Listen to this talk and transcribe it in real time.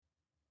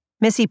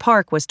Missy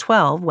Park was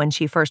 12 when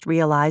she first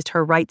realized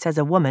her rights as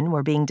a woman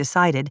were being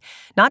decided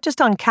not just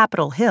on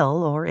Capitol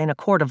Hill or in a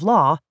court of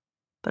law,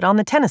 but on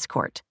the tennis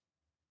court.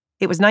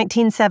 It was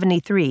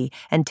 1973,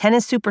 and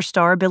tennis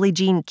superstar Billie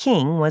Jean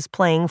King was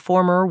playing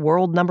former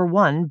world number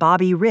 1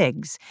 Bobby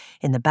Riggs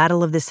in the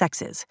Battle of the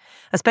Sexes,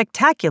 a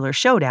spectacular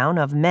showdown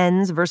of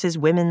men's versus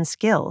women's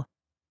skill.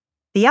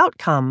 The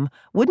outcome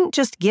wouldn't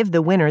just give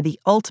the winner the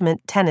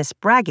ultimate tennis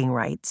bragging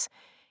rights.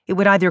 It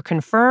would either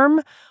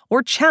confirm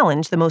or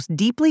challenge the most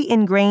deeply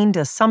ingrained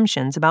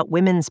assumptions about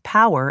women's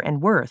power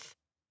and worth.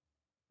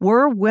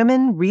 Were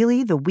women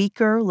really the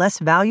weaker, less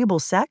valuable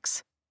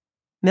sex?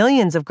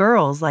 Millions of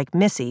girls like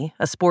Missy,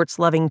 a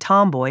sports-loving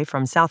tomboy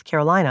from South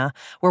Carolina,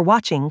 were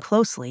watching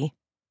closely.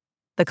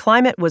 The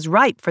climate was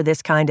ripe for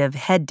this kind of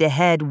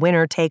head-to-head,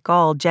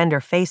 winner-take-all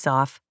gender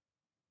face-off.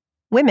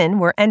 Women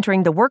were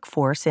entering the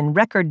workforce in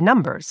record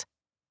numbers.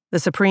 The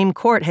Supreme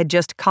Court had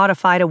just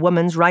codified a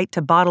woman's right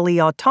to bodily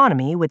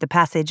autonomy with the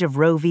passage of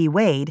Roe v.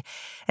 Wade,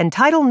 and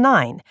Title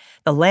IX,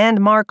 the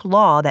landmark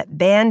law that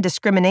banned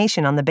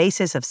discrimination on the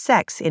basis of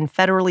sex in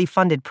federally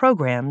funded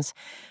programs,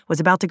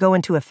 was about to go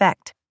into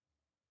effect.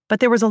 But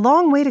there was a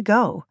long way to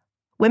go.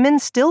 Women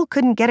still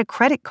couldn't get a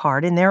credit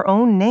card in their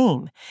own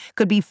name,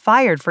 could be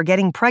fired for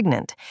getting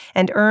pregnant,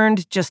 and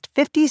earned just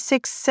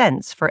 56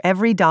 cents for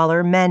every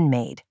dollar men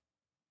made.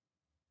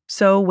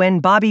 So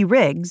when Bobby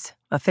Riggs,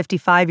 a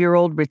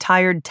 55-year-old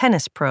retired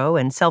tennis pro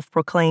and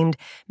self-proclaimed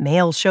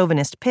male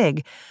chauvinist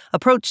pig,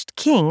 approached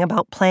King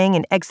about playing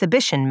an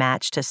exhibition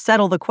match to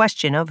settle the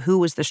question of who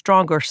was the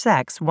stronger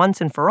sex once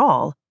and for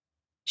all,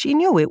 she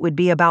knew it would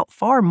be about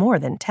far more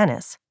than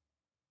tennis.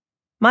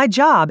 My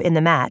job in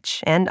the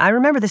match, and I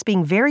remember this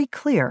being very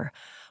clear,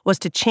 was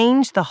to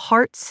change the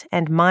hearts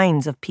and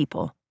minds of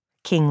people,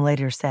 King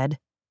later said.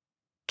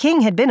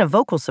 King had been a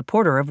vocal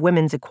supporter of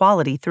women's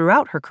equality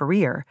throughout her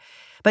career,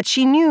 but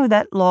she knew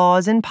that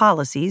laws and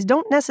policies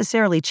don't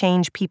necessarily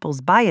change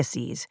people's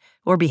biases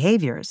or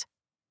behaviors.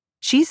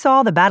 She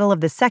saw the battle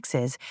of the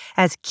sexes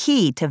as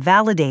key to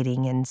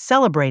validating and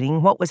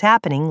celebrating what was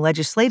happening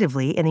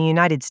legislatively in the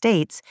United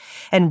States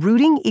and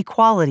rooting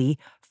equality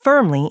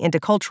firmly into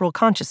cultural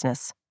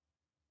consciousness.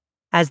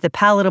 As the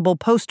palatable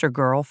poster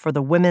girl for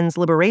the women's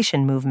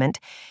liberation movement,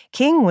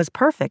 King was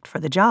perfect for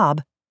the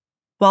job.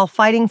 While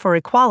fighting for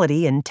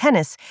equality in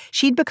tennis,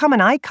 she'd become an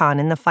icon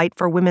in the fight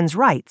for women's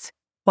rights,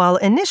 while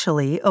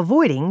initially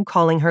avoiding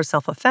calling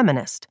herself a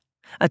feminist,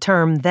 a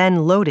term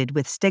then loaded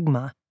with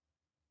stigma.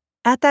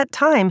 At that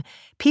time,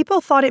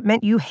 people thought it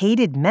meant you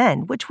hated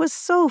men, which was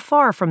so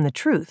far from the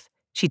truth,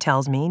 she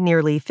tells me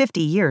nearly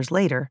 50 years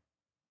later.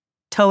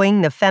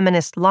 Towing the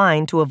feminist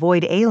line to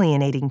avoid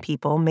alienating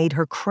people made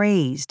her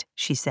crazed,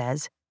 she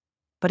says.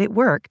 But it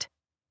worked.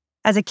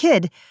 As a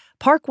kid,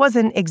 Park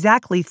wasn't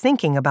exactly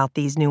thinking about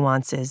these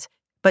nuances,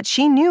 but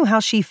she knew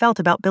how she felt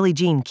about Billie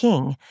Jean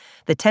King.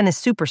 The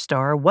tennis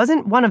superstar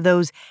wasn't one of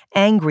those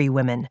angry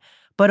women,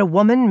 but a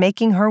woman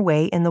making her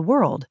way in the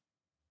world.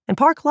 And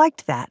Park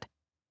liked that.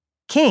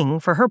 King,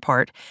 for her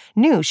part,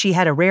 knew she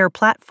had a rare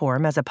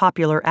platform as a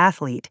popular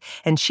athlete,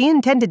 and she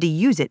intended to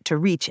use it to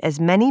reach as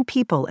many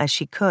people as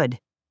she could.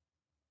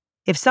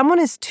 If someone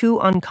is too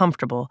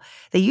uncomfortable,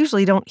 they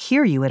usually don't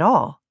hear you at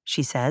all,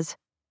 she says.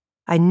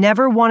 I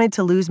never wanted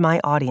to lose my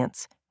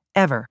audience,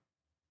 ever.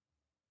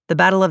 The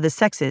Battle of the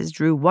Sexes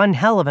drew one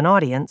hell of an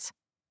audience.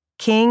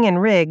 King and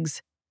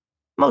Riggs,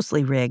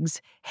 mostly Riggs,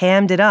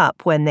 hammed it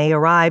up when they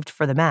arrived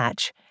for the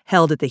match,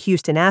 held at the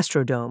Houston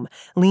Astrodome,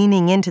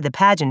 leaning into the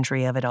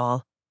pageantry of it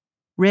all.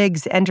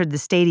 Riggs entered the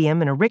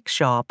stadium in a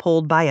rickshaw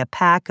pulled by a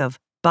pack of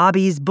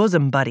Bobby's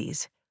bosom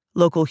buddies,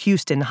 local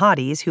Houston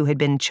hotties who had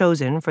been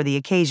chosen for the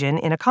occasion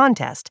in a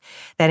contest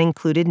that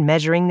included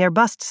measuring their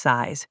bust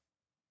size.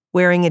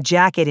 Wearing a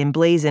jacket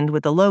emblazoned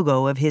with the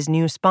logo of his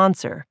new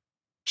sponsor,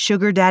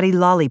 Sugar Daddy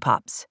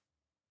Lollipops.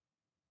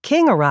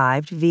 King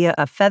arrived via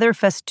a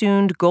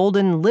feather-festooned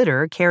golden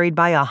litter carried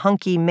by a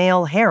hunky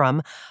male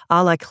harem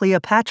a la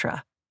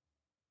Cleopatra.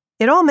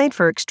 It all made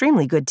for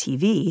extremely good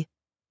TV.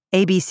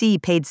 ABC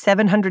paid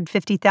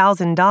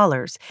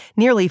 $750,000,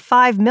 nearly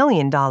 $5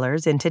 million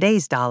in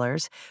today's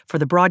dollars, for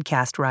the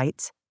broadcast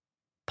rights.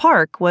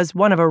 Park was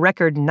one of a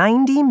record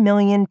 90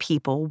 million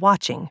people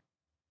watching.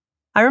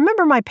 I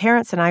remember my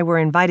parents and I were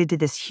invited to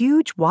this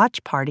huge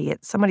watch party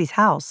at somebody's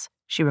house,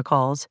 she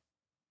recalls.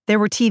 There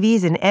were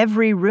TVs in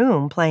every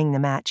room playing the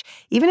match,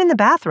 even in the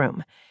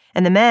bathroom,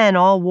 and the men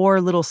all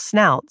wore little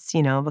snouts,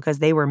 because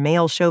they were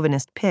male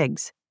chauvinist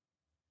pigs.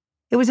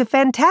 It was a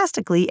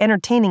fantastically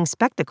entertaining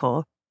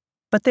spectacle,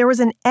 but there was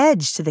an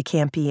edge to the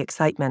campy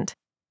excitement.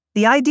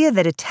 The idea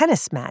that a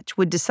tennis match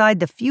would decide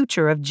the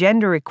future of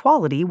gender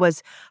equality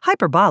was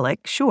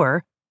hyperbolic,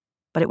 sure,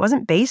 but it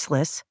wasn't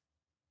baseless.